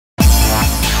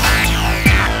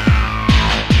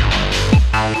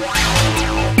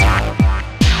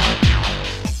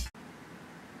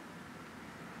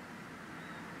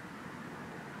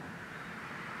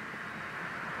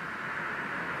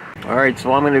Alright,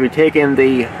 so I'm going to be taking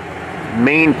the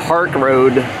main park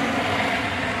road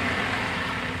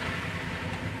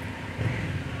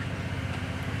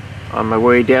on my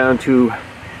way down to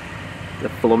the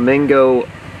Flamingo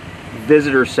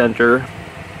Visitor Center.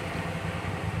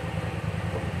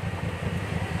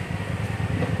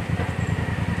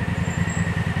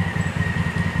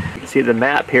 You can see the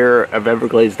map here of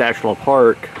Everglades National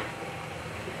Park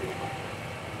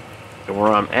and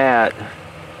where I'm at,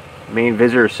 main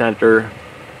visitor center.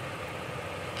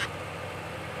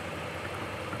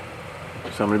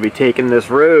 So I'm going to be taking this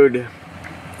road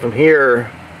from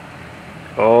here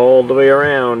all the way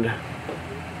around,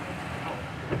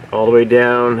 all the way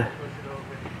down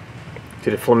to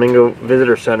the Flamingo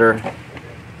Visitor Center.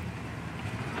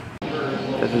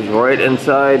 This is right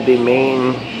inside the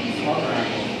main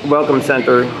welcome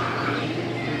center.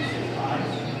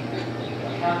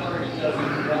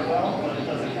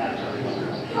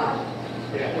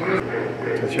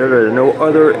 Because here there are no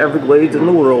other Everglades in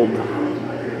the world.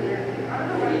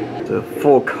 It's a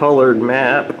full colored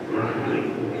map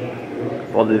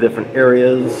of all the different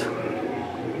areas,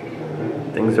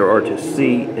 things there are to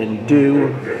see and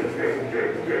do.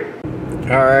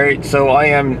 Alright, so I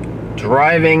am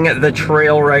driving the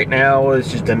trail right now.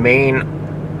 It's just a main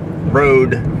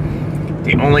road,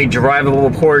 the only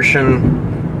drivable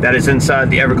portion that is inside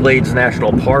the Everglades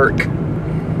National Park.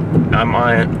 I'm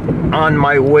on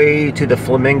my way to the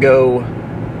Flamingo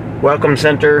Welcome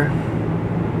Center,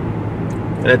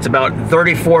 and it's about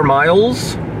 34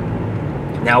 miles.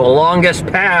 Now along this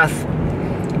path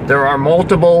there are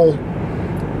multiple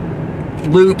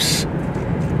loops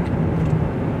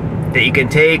that you can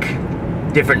take,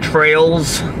 different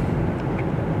trails.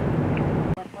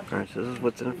 Alright, so this is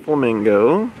what's in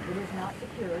Flamingo. It is not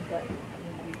secured, but you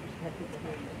just have people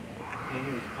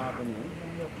here. He's popping in. And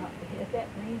then you'll hit that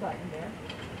green button there.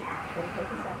 It'll take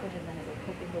a second and then it'll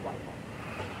click into Wi-Fi.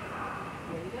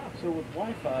 There you go. So with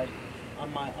Wi-Fi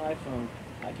on my iPhone,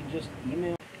 I can just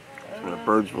email. The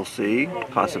birds will see,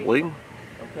 possibly.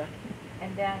 Okay.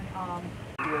 And then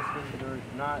US visitors,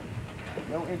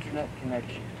 no internet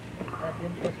connection. That's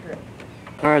interesting.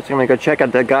 Alright, so I'm going to go check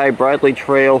out the Guy Bradley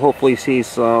Trail, hopefully see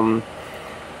some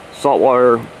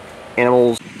saltwater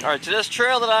animals. Alright, so this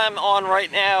trail that I'm on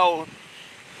right now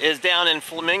is down in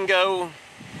Flamingo.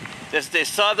 This is the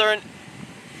southern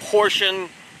portion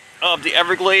of the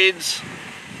Everglades.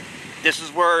 This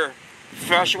is where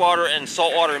freshwater and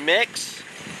saltwater mix.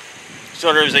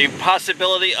 So there's a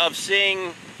possibility of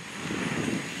seeing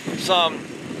some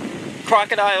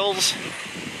crocodiles.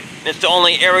 It's the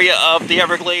only area of the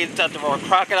Everglades that there are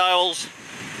crocodiles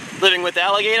living with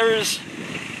alligators.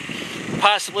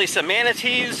 Possibly some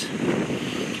manatees.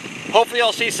 Hopefully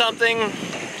I'll see something.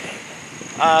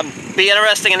 Be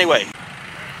interesting anyway.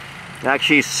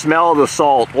 Actually smell the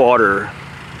salt water.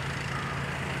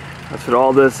 That's what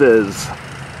all this is.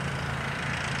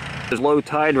 There's low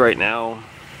tide right now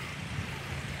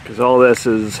because all this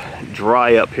is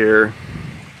dry up here.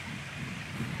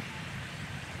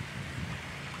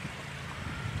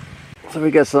 So we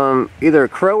got some either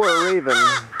crow or raven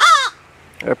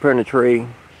up here in the tree,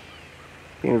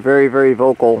 being very, very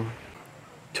vocal.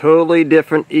 Totally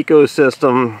different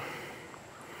ecosystem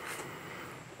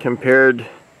compared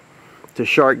to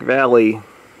Shark Valley.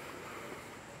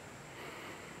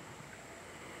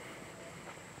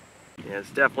 Yeah,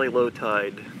 it's definitely low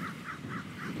tide.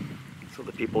 So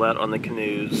the people out on the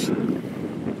canoes.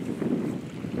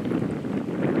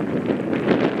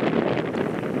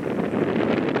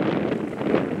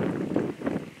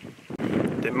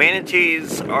 The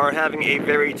manatees are having a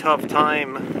very tough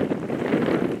time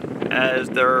as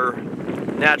their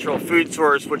natural food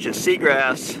source, which is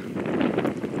seagrass,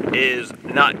 is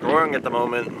not growing at the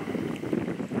moment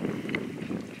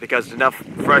because enough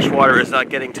fresh water is not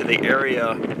getting to the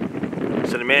area,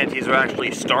 so the manatees are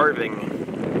actually starving.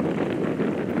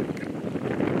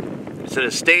 So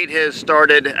the state has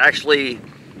started actually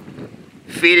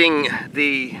feeding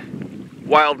the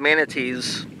wild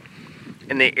manatees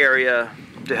in the area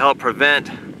to help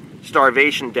prevent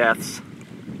starvation deaths.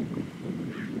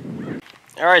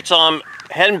 Alright, so I'm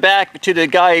heading back to the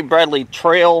Guy Bradley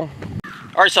Trail.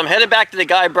 Alright, so I'm headed back to the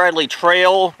Guy Bradley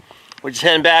Trail, which is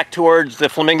heading back towards the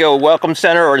Flamingo Welcome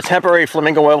Center, or the temporary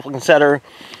Flamingo Welcome Center,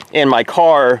 in my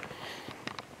car.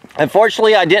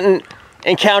 Unfortunately, I didn't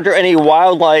encounter any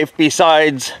wildlife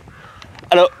besides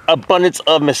an abundance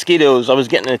of mosquitoes. I was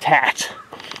getting attacked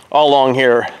all along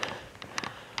here.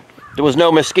 There was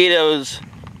no mosquitoes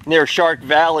near Shark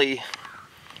Valley,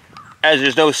 as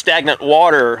there's no stagnant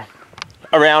water.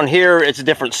 Around here, it's a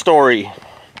different story.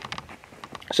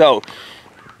 So,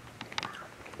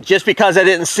 just because I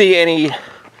didn't see any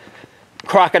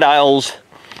crocodiles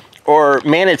or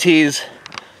manatees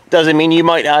doesn't mean you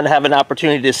might not have an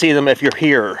opportunity to see them if you're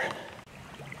here.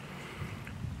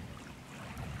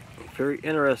 Very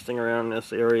interesting around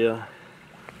this area.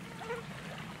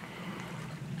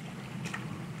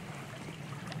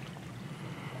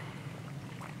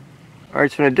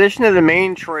 Alright, so in addition to the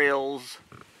main trails,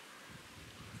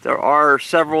 there are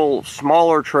several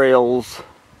smaller trails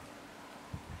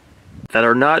that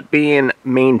are not being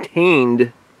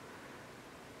maintained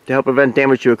to help prevent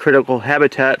damage to a critical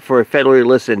habitat for a federally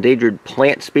listed endangered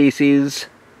plant species.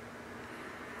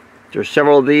 There's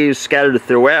several of these scattered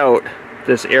throughout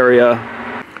this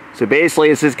area. So basically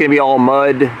this is going to be all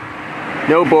mud,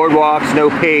 no boardwalks, no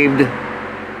paved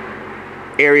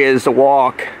areas to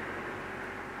walk.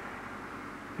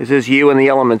 This is you and the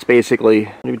elements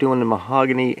basically. We're doing the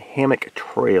Mahogany Hammock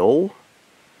Trail.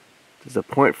 This is a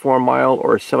 0.4 mile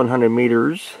or 700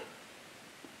 meters.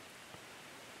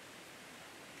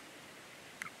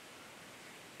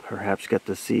 Perhaps get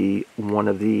to see one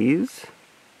of these.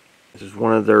 This is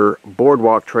one of their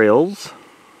boardwalk trails.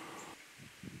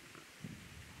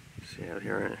 See out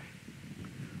here in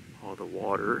all the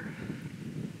water.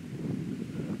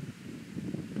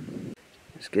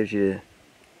 This gives you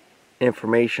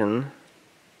information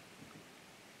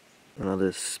on all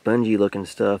this spongy looking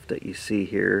stuff that you see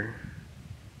here.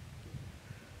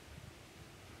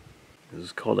 This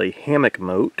is called a hammock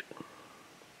moat.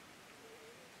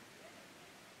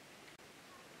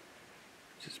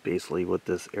 Which is basically what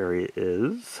this area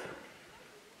is.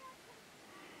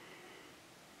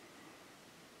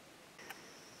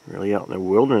 Really out in the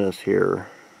wilderness here.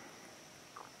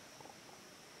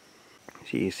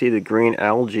 So you see the green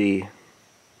algae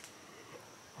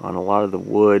on a lot of the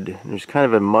wood. There's kind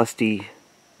of a musty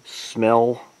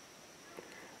smell.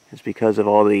 It's because of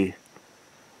all the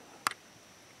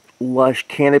lush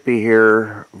canopy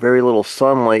here. Very little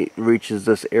sunlight reaches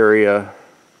this area.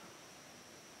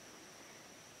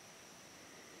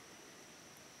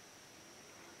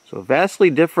 So a vastly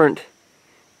different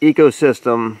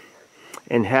ecosystem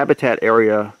and habitat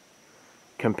area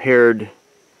compared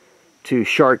to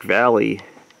Shark Valley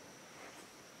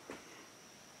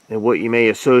and what you may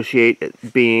associate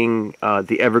it being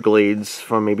the Everglades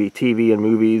from maybe TV and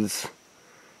movies.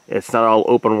 It's not all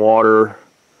open water.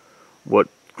 What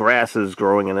grass is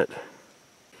growing in it.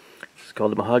 It's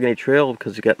called the Mahogany Trail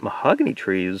because you got mahogany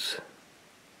trees.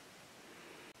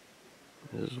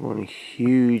 This is one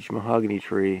huge mahogany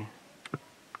tree.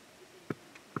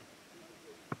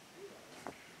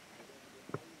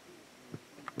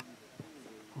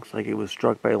 Looks like it was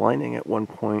struck by lightning at one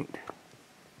point.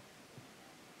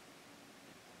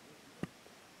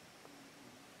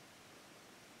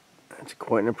 It's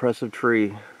quite an impressive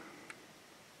tree.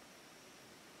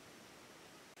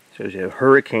 Shows you have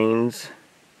hurricanes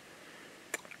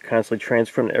constantly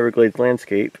transform the Everglades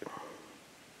landscape.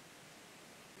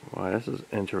 Wow, this is an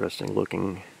interesting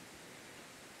looking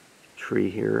tree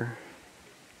here.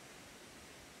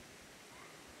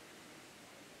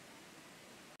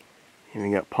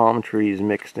 Even got palm trees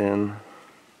mixed in.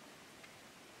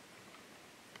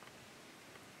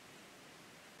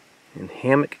 And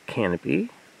hammock canopy.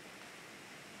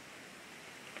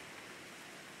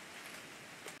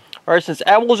 Alright, since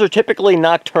owls are typically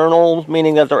nocturnal,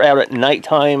 meaning that they're out at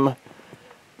nighttime,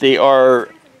 they are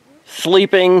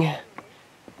sleeping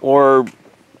or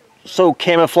so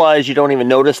camouflaged you don't even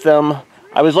notice them.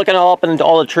 I was looking all up into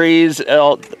all the trees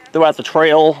throughout the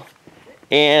trail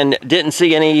and didn't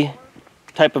see any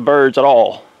type of birds at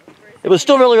all. It was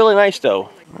still really, really nice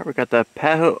though. Right, we got the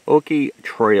Pahaoki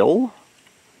Trail.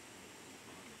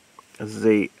 This is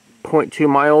a 0.2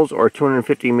 miles or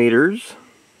 250 meters.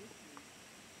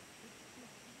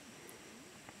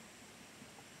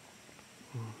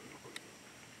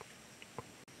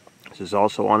 This is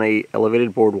also on a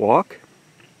elevated boardwalk.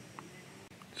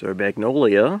 So our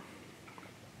magnolia.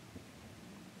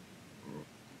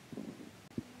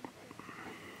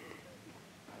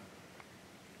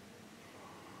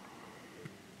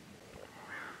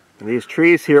 And these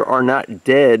trees here are not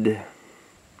dead.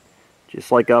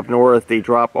 Just like up north, they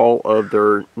drop all of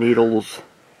their needles.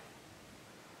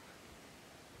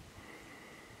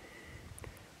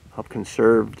 Help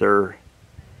conserve their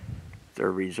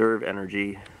reserve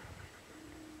energy.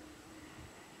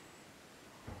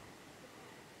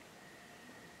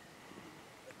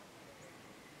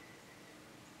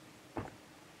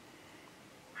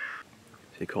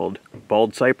 Called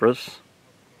bald cypress.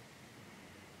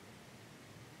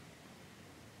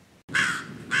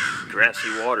 Grassy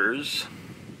waters.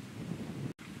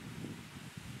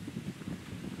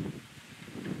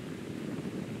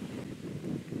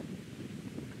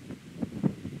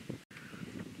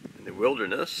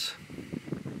 wilderness.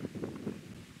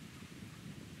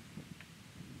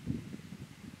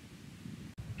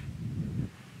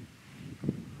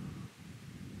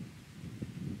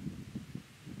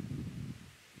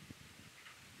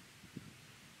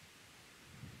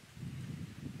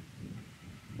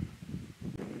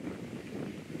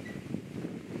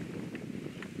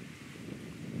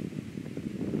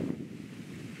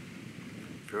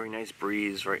 Very nice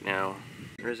breeze right now.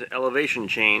 There's an elevation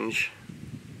change.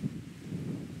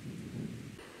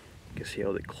 You can see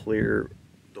how clear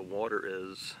the water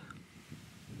is.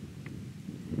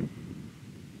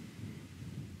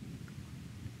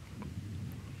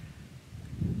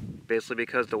 Basically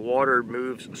because the water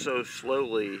moves so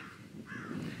slowly,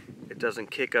 it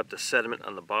doesn't kick up the sediment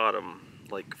on the bottom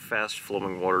like fast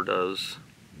flowing water does.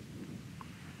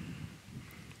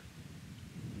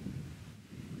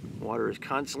 Water is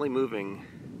constantly moving.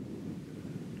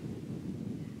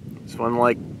 So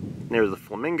unlike near the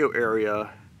Flamingo area,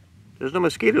 there's no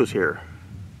mosquitoes here.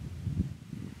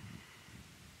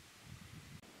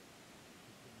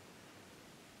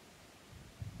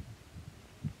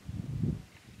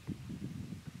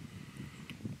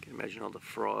 You can imagine all the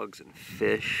frogs and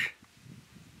fish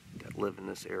that live in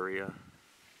this area.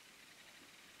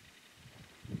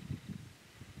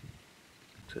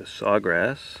 It's a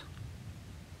sawgrass.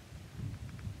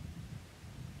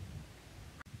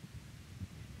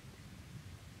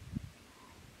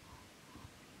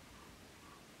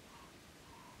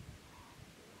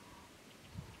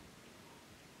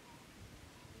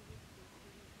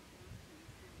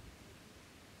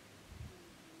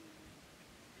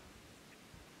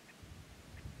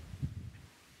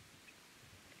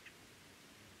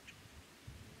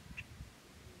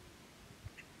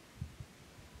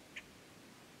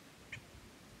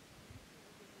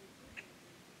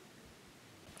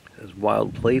 There's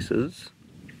wild places.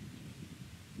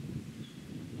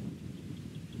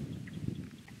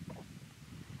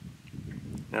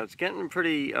 Now it's getting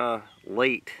pretty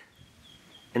late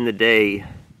in the day.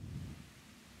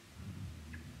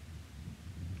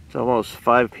 It's almost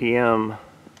 5 p.m.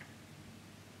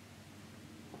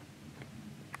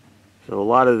 So a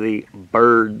lot of the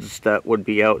birds that would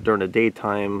be out during the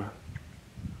daytime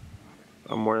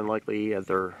are more than likely at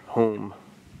their home,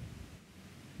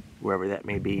 wherever that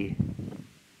may be.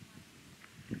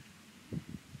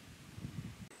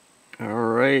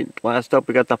 Alright, last up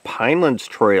we got the Pinelands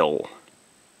Trail.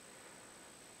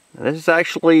 Now, this is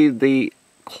actually the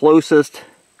closest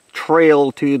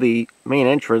trail to the main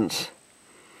entrance.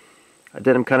 I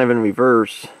did them kind of in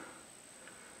reverse.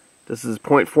 This is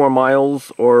 0.4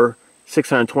 miles or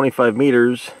 625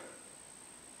 meters.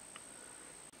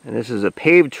 And this is a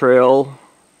paved trail,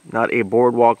 not a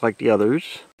boardwalk like the others.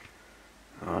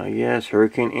 Yes,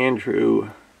 Hurricane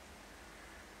Andrew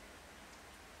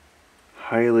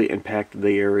highly impacted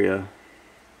the area.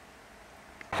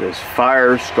 It says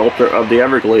fire sculptor of the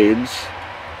Everglades.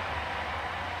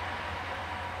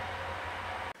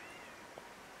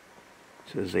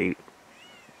 This is a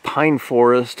pine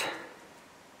forest.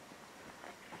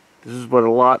 This is what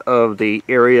a lot of the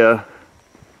area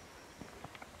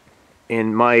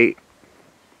in my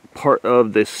part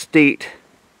of the state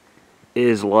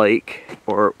is like,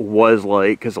 or was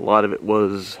like, because a lot of it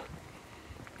was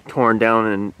torn down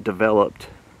and developed.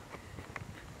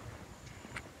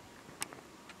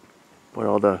 But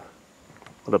all the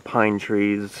pine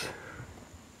trees,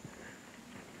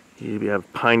 you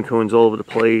have pine cones all over the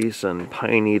place and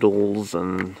pine needles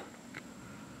and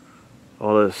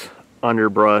all this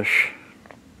underbrush.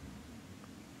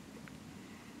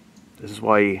 This is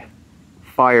why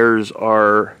fires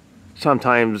are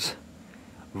sometimes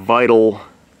vital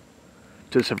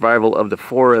to the survival of the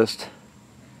forest,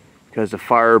 because the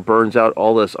fire burns out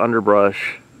all this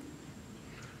underbrush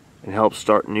and helps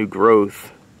start new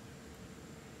growth.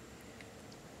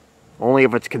 Only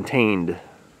if it's contained.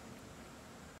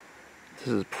 This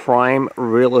is prime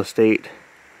real estate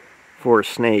for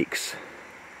snakes.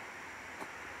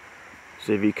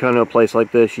 So if you come to a place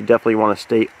like this, you definitely want to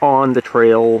stay on the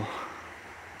trail.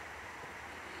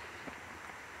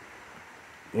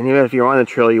 And even if you're on the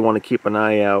trail, you want to keep an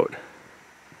eye out,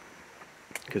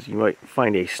 because you might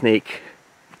find a snake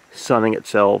sunning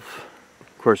itself.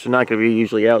 Of course, they're not going to be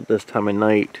usually out this time of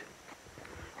night,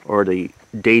 or the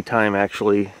daytime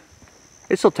actually.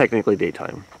 It's still technically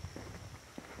daytime.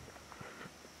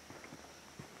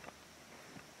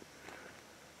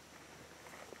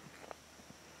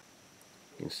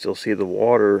 You can still see the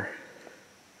water.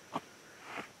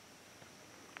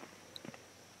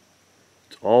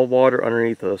 It's all water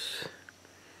underneath us.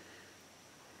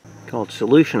 Called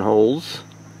solution holes.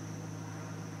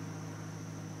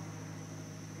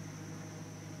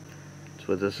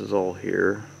 So this is all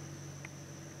here.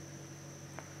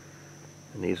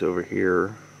 And these over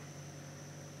here.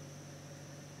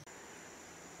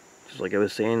 Just like I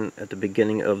was saying at the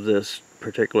beginning of this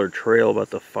particular trail about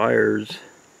the fires,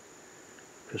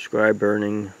 prescribed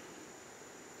burning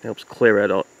helps clear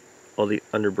out all the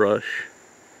underbrush.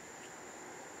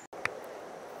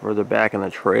 Further back in the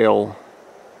trail,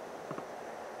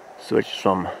 switch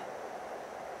some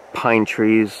pine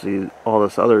trees to all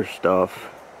this other stuff.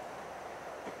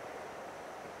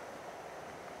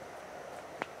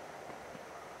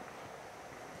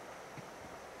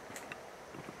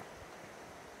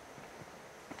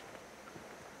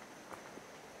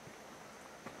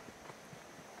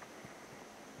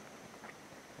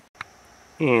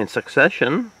 In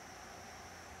succession,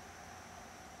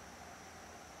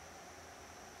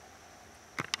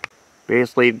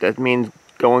 basically that means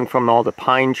going from all the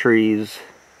pine trees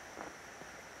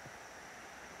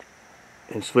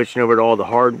and switching over to all the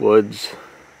hardwoods.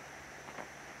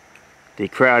 They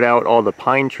crowd out all the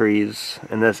pine trees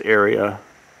in this area,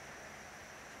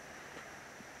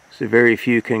 so very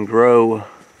few can grow.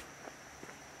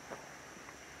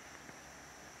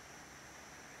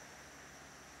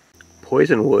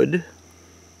 Poison wood.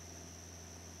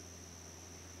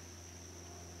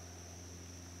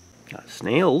 Got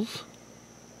snails.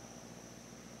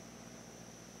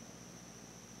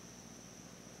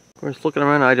 Of course, looking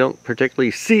around, I don't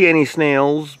particularly see any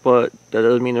snails, but that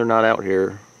doesn't mean they're not out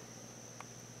here.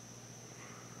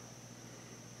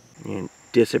 And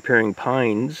disappearing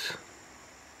pines.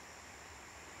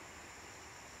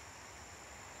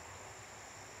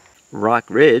 Rock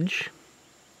Ridge.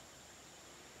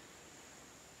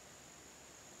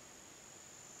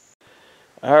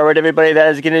 Alright everybody,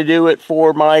 that is going to do it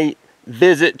for my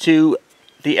visit to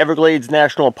the Everglades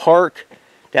National Park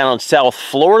down in South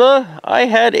Florida. I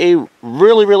had a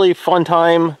really fun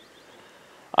time.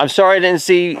 I'm sorry I didn't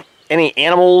see any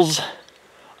animals,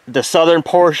 the southern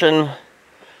portion,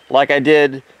 like I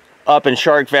did up in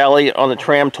Shark Valley on the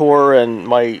tram tour and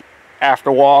my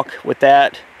after walk with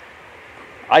that.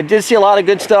 I did see a lot of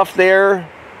good stuff there.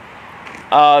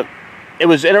 It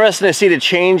was interesting to see the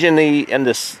change in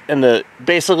the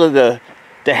basically the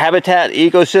habitat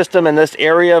ecosystem in this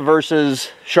area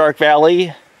versus Shark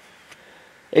Valley.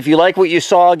 If you like what you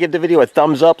saw, give the video a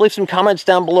thumbs up. Leave some comments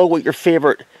down below what your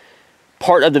favorite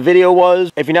part of the video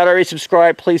was. If you're not already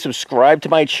subscribed, please subscribe to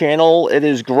my channel. It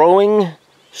is growing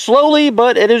slowly,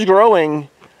 but it is growing.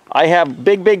 I have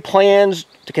big plans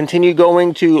to continue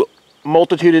going to a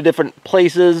multitude of different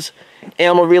places,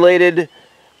 animal related.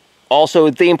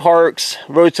 Also theme parks,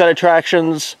 roadside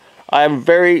attractions. I'm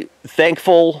very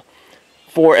thankful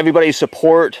for everybody's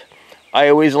support. I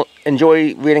always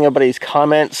enjoy reading everybody's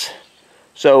comments.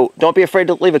 So don't be afraid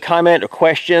to leave a comment or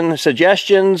question,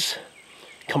 suggestions,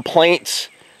 complaints.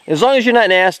 As long as you're not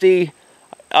nasty,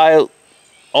 I'll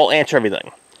answer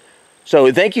everything.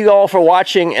 So thank you all for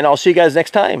watching, and I'll see you guys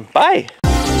next time. Bye.